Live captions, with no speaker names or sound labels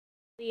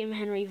Liam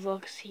Henry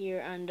Vlogs here,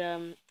 and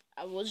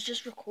I was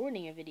just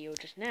recording a video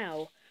just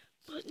now,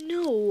 but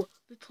no,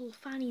 little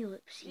fanny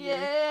lips here.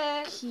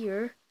 Yeah.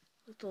 Keir,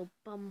 little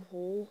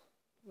bumhole.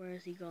 Where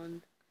has he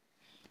gone?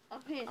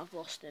 Up here. I've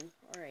lost him.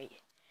 All right,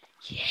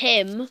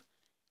 him.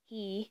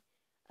 He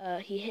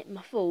hit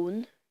my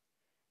phone,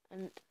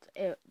 and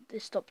it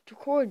stopped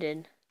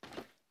recording.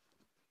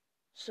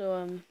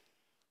 So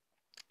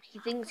he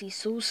thinks he's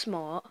so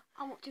smart.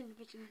 I'm watching the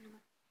video anyway.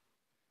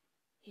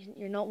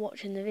 You're not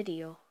watching the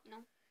video. No.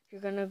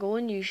 You're gonna go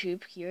on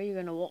YouTube here, you're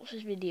gonna watch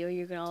this video,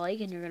 you're gonna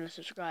like, and you're gonna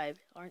subscribe,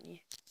 aren't you?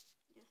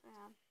 Yes,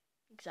 I am.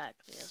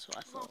 Exactly, that's what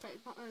I thought.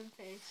 It's my own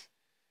face.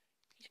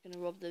 He's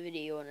gonna rub the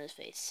video on his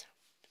face.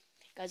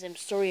 Guys, I'm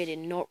sorry I did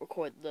not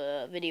record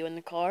the video in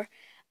the car.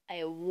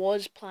 I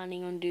was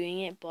planning on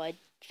doing it, but I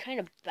kind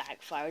of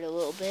backfired a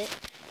little bit.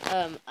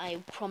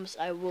 I promise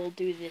I will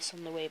do this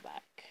on the way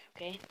back,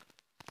 okay?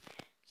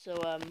 So,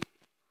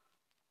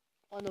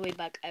 on the way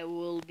back, I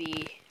will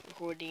be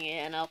recording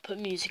it, and I'll put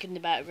music in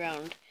the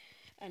background,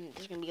 and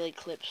there's gonna be like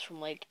clips from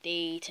like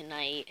day to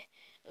night.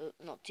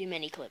 Not too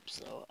many clips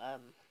though. I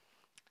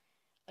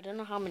don't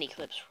know how many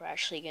clips we're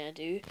actually gonna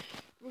do.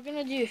 We're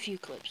gonna do a few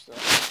clips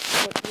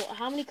though.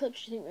 How many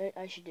clips do you think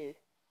I should do?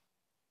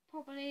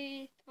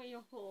 Probably 3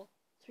 or 4.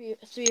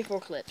 Three or 4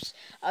 clips.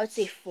 I would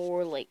say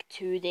 4, like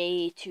 2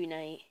 day, 2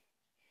 night,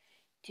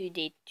 2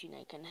 day, 2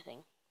 night kind of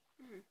thing.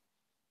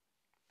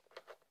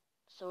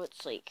 So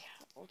it's like,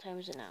 what time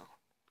is it now?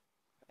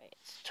 Right,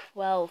 it's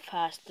 12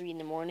 past 3 in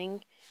the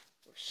morning.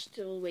 We're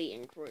still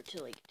waiting for it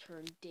to like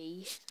turn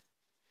day,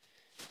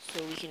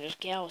 so we can just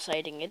get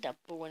outside and get that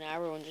bow and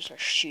arrow and just start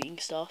shooting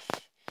stuff.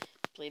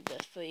 Play a bit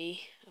of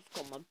footy. I've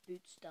got my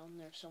boots down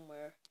there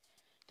somewhere.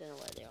 Don't know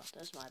where they are.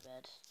 That's my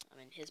bed. I'm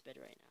in his bed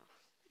right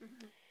now.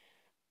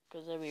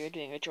 Because we were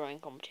doing a drawing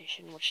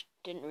competition, which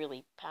didn't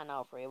really pan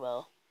out very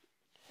well.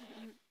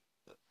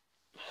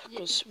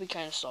 Because we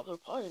kind of stopped. Oh,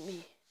 pardon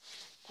me.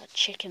 That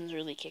chicken's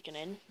really kicking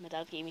in. My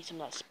dad gave me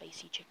some of that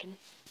spicy chicken.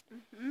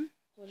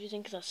 What do you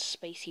think of that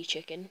spicy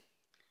chicken?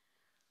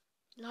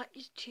 Like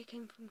this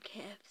chicken from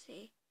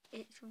KFC.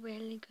 It's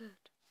really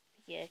good.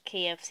 Yeah,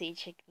 KFC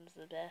chicken's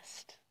the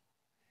best.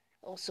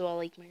 Also, I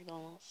like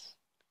McDonald's.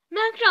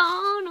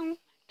 McDonald's.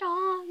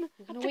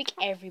 We're gonna wake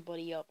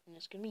everybody up, and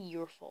it's gonna be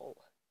your fault.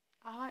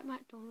 I like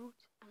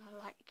McDonald's and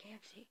I like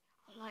KFC.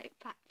 I like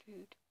fat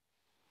food.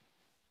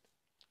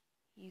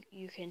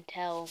 You can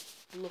tell.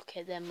 Look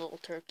at them little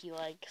turkey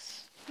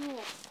legs.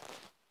 What?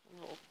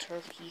 Little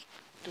turkey,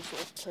 those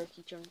little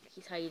turkey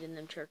junkies hiding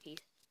them turkeys.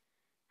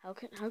 How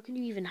can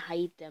you even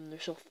hide them? They're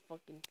so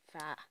fucking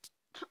fat.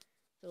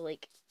 They're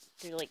like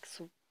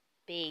so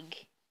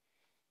big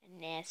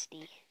and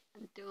nasty.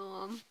 And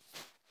dumb.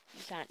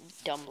 You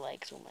can't dumb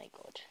legs. Oh my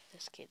god,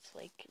 this kid's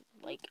like.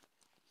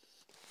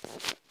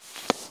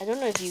 I don't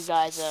know if you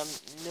guys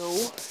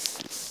know,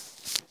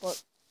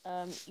 but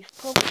you've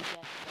probably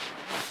guessed.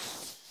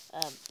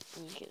 Let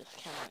me get this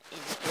camera in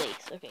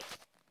place. Okay,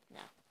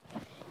 now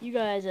you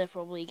guys have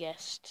probably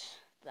guessed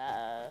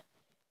that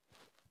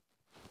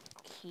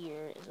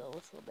Keir is a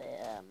little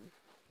bit a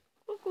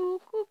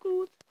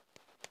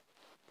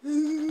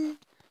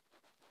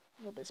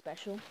little bit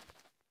special.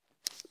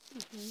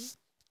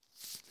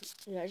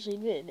 You actually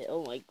did.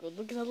 Oh my god,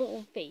 look at that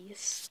little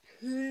face.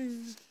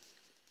 Look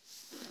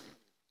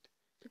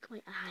at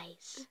my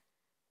eyes.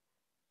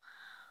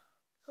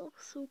 Wow. That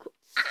looks so cool.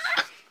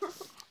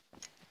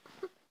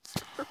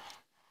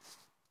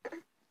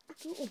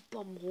 Little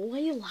bumhole, what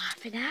are you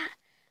laughing at?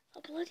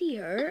 That bloody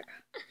hurt.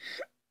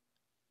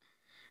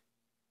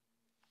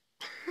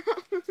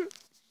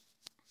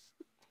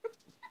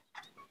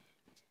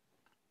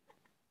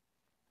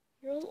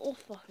 You're a little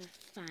fucking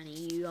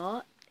fanny, you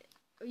are.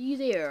 Are you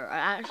there?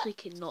 I actually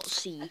cannot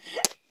see.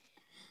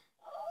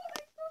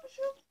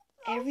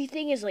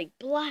 Everything is like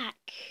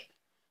black.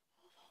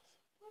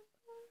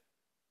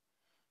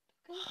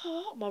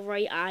 My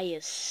right eye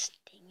is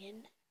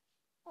stinging.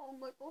 Oh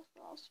my gosh,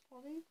 that's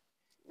funny.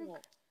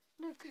 What?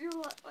 Look,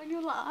 when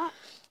you're like that.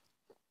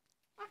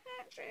 I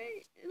can't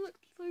see. It looks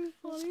so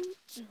funny.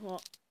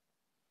 What?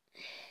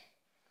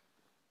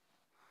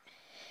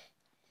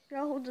 Can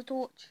I hold the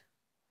torch?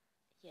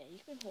 Yeah, you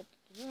can hold.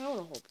 I want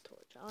to hold the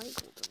torch. I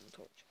like holding the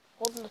torch.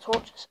 Holding the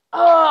torches.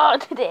 Oh, I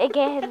did it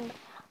again.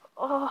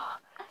 Oh,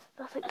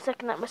 that's like the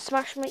second time I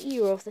smashed my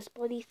ear off this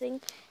bloody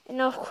thing, and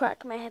now I've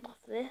cracked my head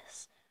off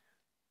this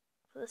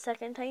for the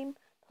second time.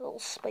 The little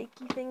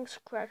spiky things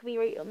cracked me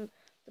right on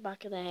the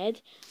back of the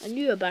head. I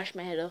knew I bashed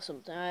my head off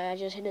something. I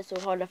just hit it so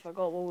hard I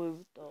forgot what we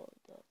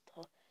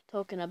were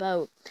talking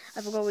about.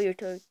 I forgot what you were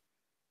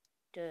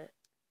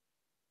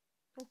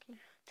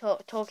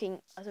talking.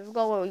 I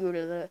forgot what we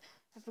were.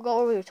 I forgot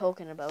what we were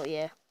talking about.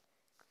 Yeah.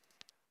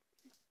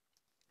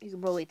 You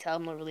can probably tell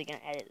I'm not really gonna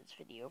edit this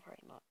video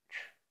very much.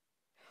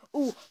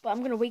 Oh, but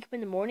I'm gonna wake up in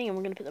the morning and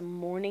we're gonna put the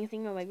morning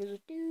thing on my videos.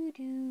 Do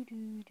do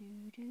do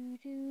do do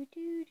do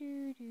do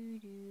do do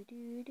do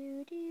do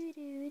do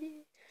do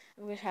do.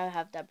 I'm gonna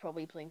have that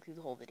probably playing through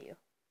the whole video.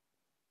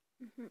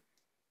 So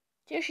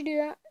I should do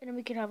that, and then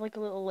we could have like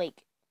a little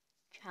like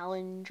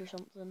challenge or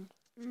something.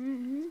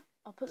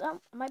 I'll I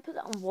might put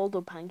that on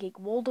Waldo Pancake.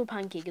 Waldo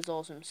Pancake is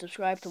awesome.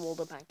 Subscribe to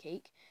Waldo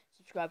Pancake.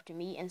 Subscribe to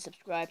me and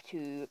subscribe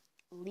to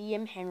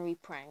Liam Henry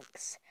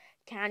Pranks.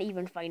 Can't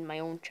even find my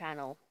own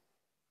channel.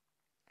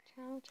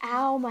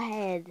 Ow, my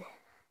head.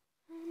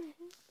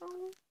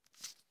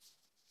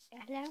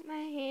 I like my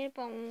head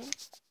bone.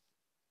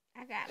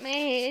 I got my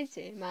head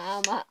to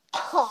mama.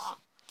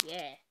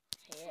 Yeah.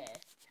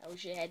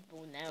 How's your head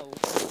bone now?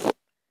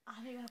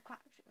 I think I've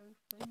cracked it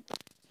open.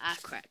 I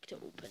cracked it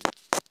open.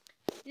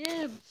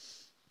 Yeah.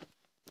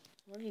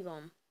 Where have you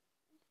gone?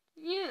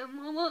 Yeah,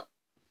 mama.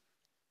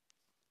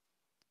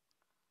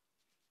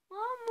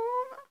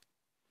 Mama.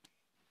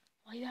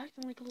 Why are you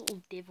acting like a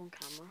little div on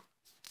camera?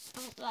 I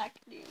don't like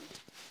you.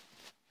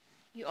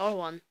 You are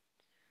one.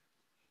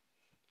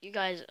 You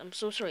guys, I'm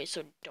so sorry it's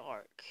so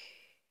dark.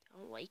 I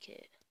don't like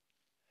it.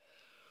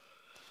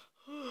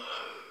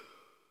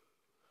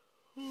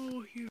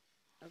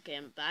 Okay,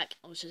 I'm back.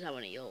 I was just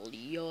having a yawn.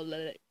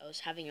 I was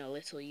having a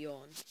little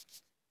yawn.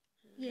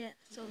 Yeah,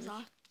 so was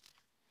I.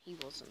 He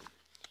wasn't.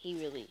 He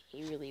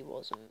really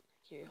wasn't.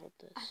 Here, hold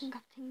this. I think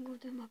I've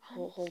tingled in my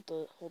pants. Hold the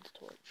torch. Hold the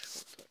torch.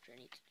 I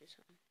need to do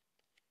something.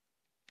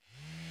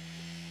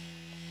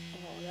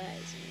 Oh, that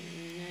is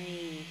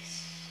nice.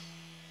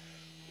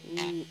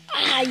 Ooh.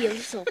 Ah, you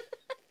little.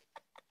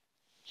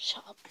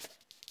 Shut up.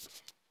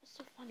 That's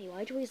so funny.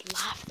 Why do you always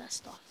laugh at that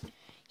stuff?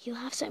 He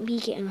laughs at me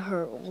getting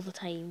hurt all the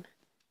time.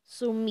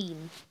 So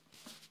mean.